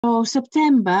So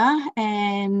September,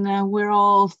 and we're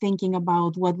all thinking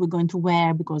about what we're going to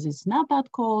wear because it's not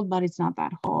that cold, but it's not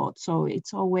that hot. So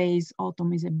it's always,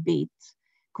 autumn is a bit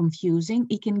confusing.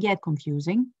 It can get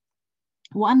confusing.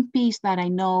 One piece that I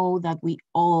know that we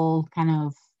all kind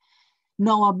of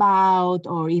know about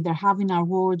or either have in our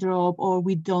wardrobe or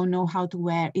we don't know how to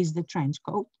wear is the trench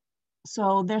coat.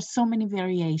 So there's so many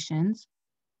variations.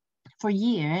 For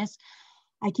years,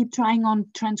 I keep trying on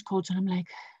trench coats and I'm like,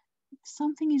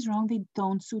 something is wrong. They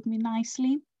don't suit me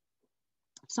nicely.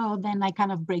 So then I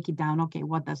kind of break it down. Okay,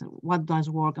 what does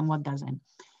work and what doesn't?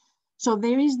 So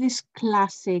there is this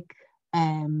classic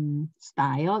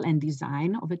style and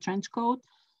design of a trench coat,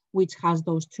 which has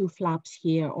those two flaps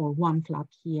here or one flap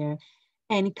here,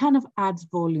 and it kind of adds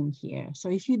volume here. So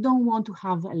if you don't want to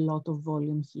have a lot of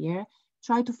volume here,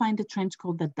 try to find a trench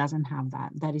coat that doesn't have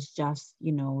that. That is just,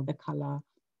 you know, the color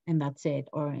and that's it,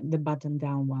 or the button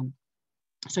down one.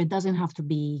 So it doesn't have to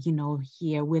be, you know,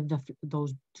 here with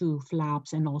those two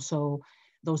flaps and also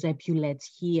those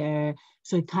epaulets here.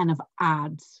 So it kind of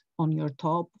adds on your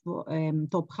top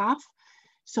half.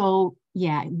 So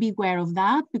yeah, beware of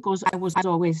that, because I was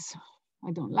always,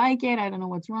 I don't like it. I don't know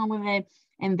what's wrong with it.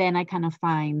 And then I kind of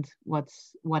find what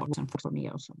wasn't for me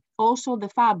also. Also the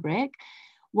fabric.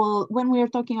 Well, when we are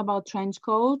talking about trench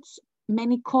coats,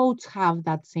 many coats have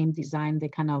that same design. They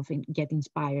kind of get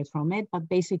inspired from it, but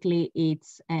basically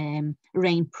it's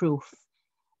rainproof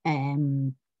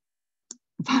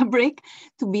fabric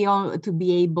to be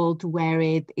able to wear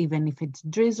it, even if it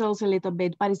drizzles a little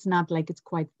bit, but it's not like it's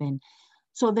quite thin.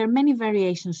 So there are many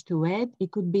variations to it.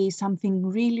 It could be something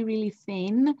really, really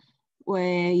thin,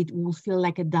 where it will feel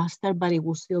like a duster, but it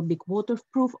will still be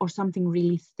waterproof, or something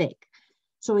really thick.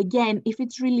 So again, if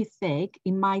it's really thick,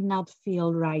 it might not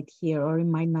feel right here, or it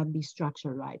might not be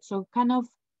structured right. So kind of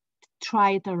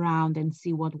try it around and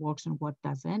see what works and what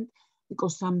doesn't,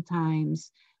 because sometimes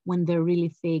when they're really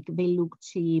thick, they look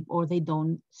cheap or they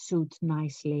don't suit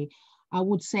nicely. I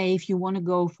would say if you want to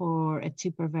go for a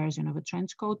cheaper version of a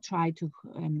trench coat, try to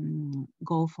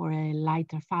go for a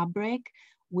lighter fabric,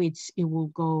 which it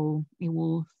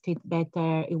will fit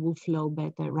better, it will flow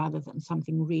better, rather than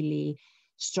something really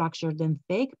structured and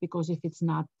thick. Because if it's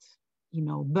not, you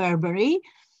know, Burberry,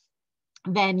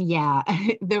 then yeah,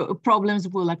 the problems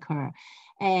will occur.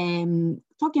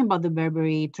 Talking about the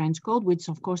Burberry trench coat, which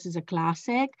of course is a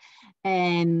classic,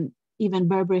 and even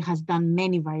Burberry has done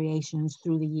many variations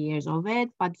through the years of it.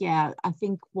 But yeah, I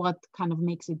think what kind of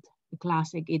makes it a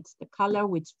classic, it's the color,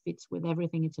 which fits with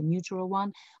everything. It's a neutral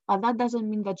one, but that doesn't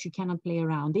mean that you cannot play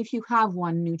around. If you have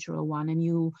one neutral one and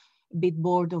you a bit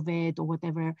bored of it or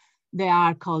whatever, there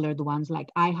are colored ones. Like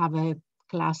I have a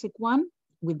classic one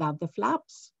without the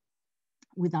flaps,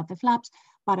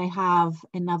 but I have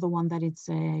another one that it's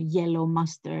a yellow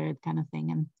mustard kind of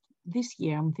thing. And this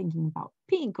year I'm thinking about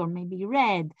pink or maybe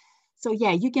red. So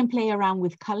yeah, you can play around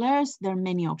with colors. There are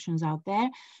many options out there.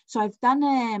 So I've done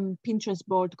a Pinterest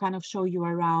board to kind of show you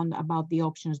around about the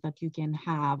options that you can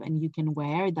have and you can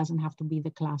wear. It doesn't have to be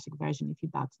the classic version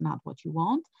if that's not what you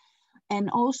want. And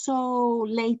also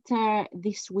later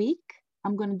this week,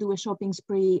 I'm going to do a shopping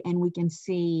spree and we can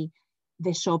see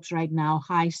the shops right now,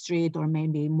 high street or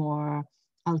maybe more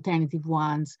alternative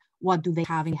ones. What do they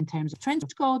have in terms of trench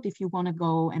coat if you want to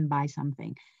go and buy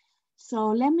something? So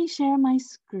let me share my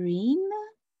screen.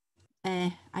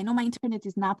 I know my internet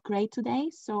is not great today,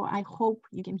 so I hope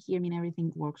you can hear me and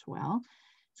everything works well.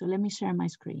 So let me share my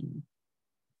screen.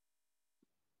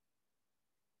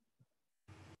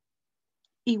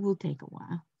 It will take a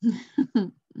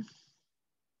while.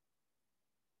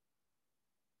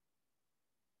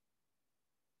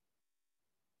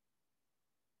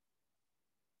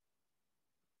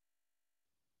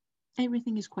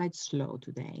 Everything is quite slow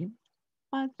today,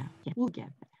 but yeah, we'll get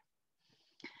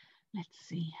there. Let's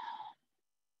see.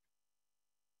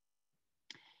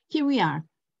 Here we are.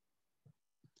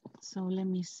 So let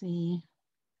me see.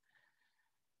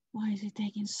 Why is it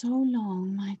taking so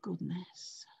long? My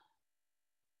goodness.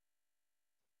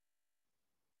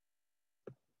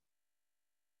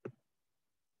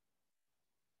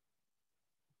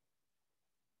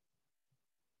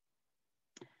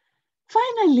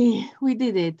 Finally, we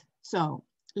did it. So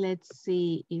let's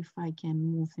see if I can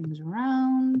move things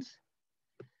around.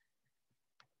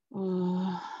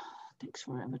 Oh, takes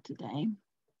forever today.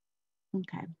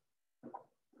 Okay.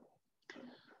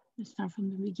 Let's start from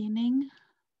the beginning,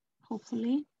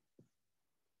 hopefully.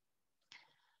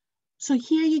 So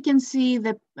here you can see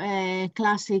the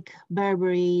classic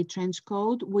Burberry trench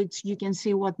coat, which you can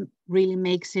see what really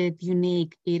makes it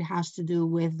unique. It has to do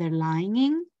with the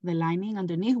lining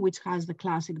underneath, which has the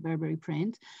classic Burberry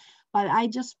print. but I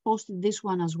just posted this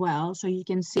one as well. So you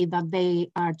can see that they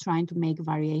are trying to make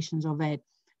variations of it.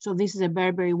 So this is a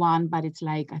Burberry one, but it's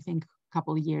like, I think a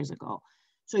couple of years ago.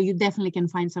 So you definitely can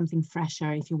find something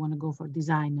fresher if you want to go for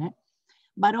designer.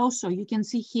 But also you can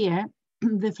see here,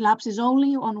 the flaps is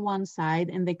only on one side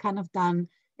and they kind of done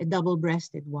a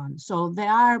double-breasted one. So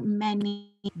there are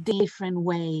many different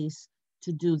ways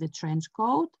to do the trench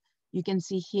coat. You can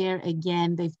see here,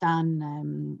 again, they've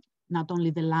done not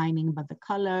only the lining, but the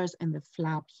colors and the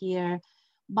flap here.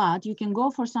 But you can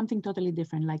go for something totally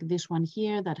different, like this one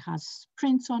here that has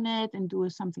prints on it and do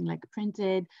something like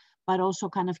printed, but also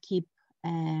kind of keep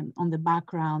on the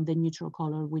background the neutral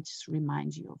color, which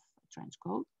reminds you of a trench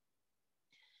coat.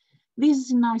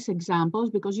 These are nice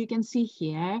examples because you can see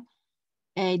here,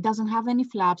 it doesn't have any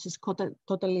flaps. It's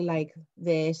totally like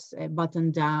this,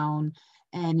 button down,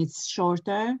 and it's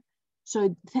shorter.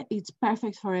 So it's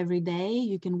perfect for every day.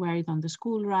 You can wear it on the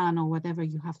school run or whatever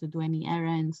you have to do, any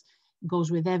errands. It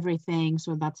goes with everything.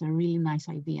 So that's a really nice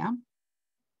idea.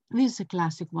 This is a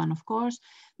classic one, of course.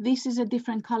 This is a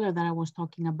different color that I was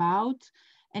talking about.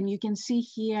 And you can see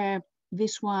here,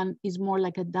 this one is more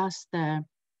like a duster.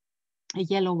 A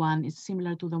yellow one is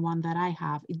similar to the one that I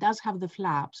have. It does have the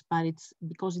flaps, but it's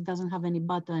because it doesn't have any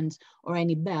buttons or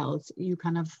any belts, you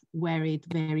kind of wear it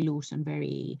very loose and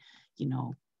very, you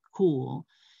know, cool.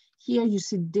 Here you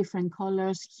see different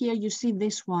colors. Here you see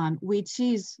this one, which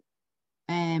is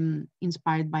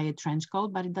inspired by a trench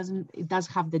coat, but it does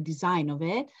have the design of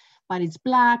it, but it's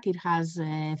black. It has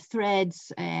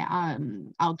threads,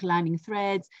 outlining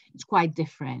threads. It's quite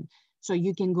different. So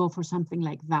you can go for something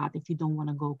like that if you don't want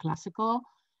to go classical.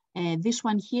 This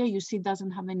one here, you see,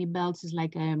 doesn't have any belts. It's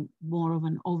like more of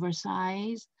an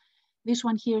oversized. This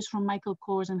one here is from Michael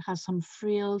Kors and has some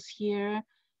frills here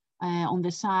on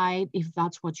the side, if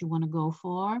that's what you want to go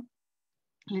for.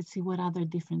 Let's see what other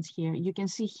difference here. You can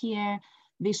see here,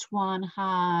 this one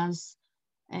has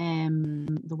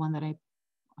the one that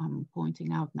I'm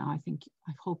pointing out now.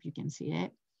 I hope you can see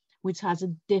it, which has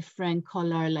a different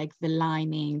color, like the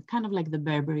lining, kind of like the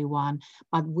Burberry one,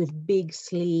 but with big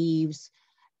sleeves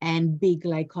and big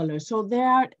like colors. So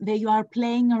they are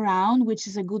playing around, which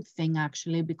is a good thing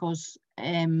actually, because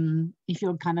if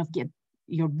you're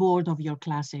you're bored of your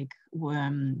classic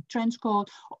trench coat,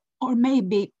 or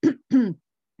maybe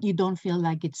you don't feel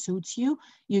like it suits you,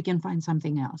 you can find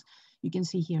something else. You can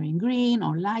see here in green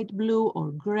or light blue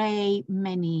or gray,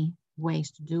 many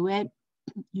ways to do it.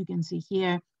 You can see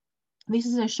here, this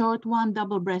is a short one,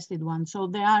 double-breasted one. So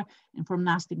they are from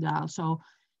Nasty Gal. So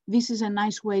this is a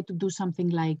nice way to do something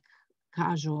like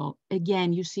casual.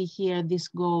 Again, you see here, this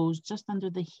goes just under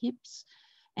the hips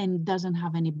and doesn't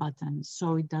have any buttons.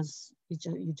 So you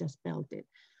just belt it.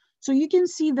 So you can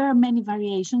see there are many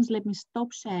variations. Let me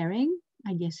stop sharing.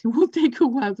 I guess it will take a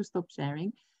while to stop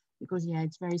sharing because yeah,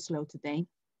 it's very slow today.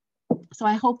 So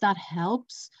I hope that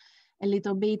helps a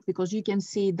little bit, because you can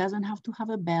see it doesn't have to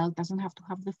have a belt, doesn't have to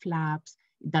have the flaps,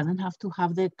 it doesn't have to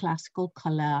have the classical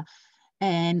color.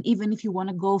 And even if you want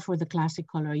to go for the classic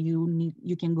color, you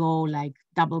can go like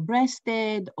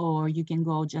double-breasted, or you can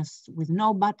go just with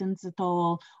no buttons at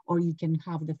all, or you can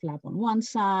have the flap on one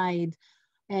side.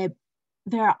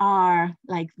 There are,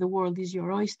 like, the world is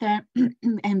your oyster,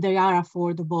 and there are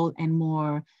affordable and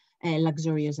more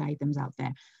luxurious items out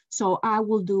there. So I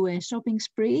will do a shopping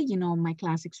spree, you know, my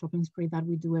classic shopping spree that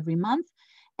we do every month.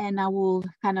 And I will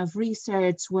kind of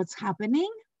research what's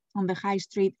happening on the high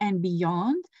street and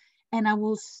beyond. And I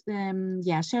will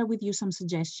share with you some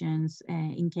suggestions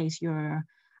in case you're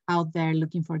out there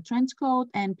looking for a trench coat.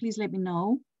 And please let me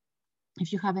know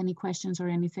if you have any questions or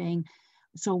anything.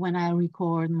 So when I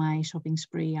record my shopping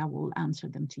spree, I will answer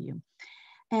them to you.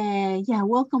 Yeah,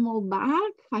 welcome all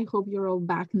back. I hope you're all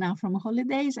back now from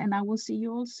holidays, and I will see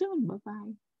you all soon.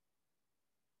 Bye-bye.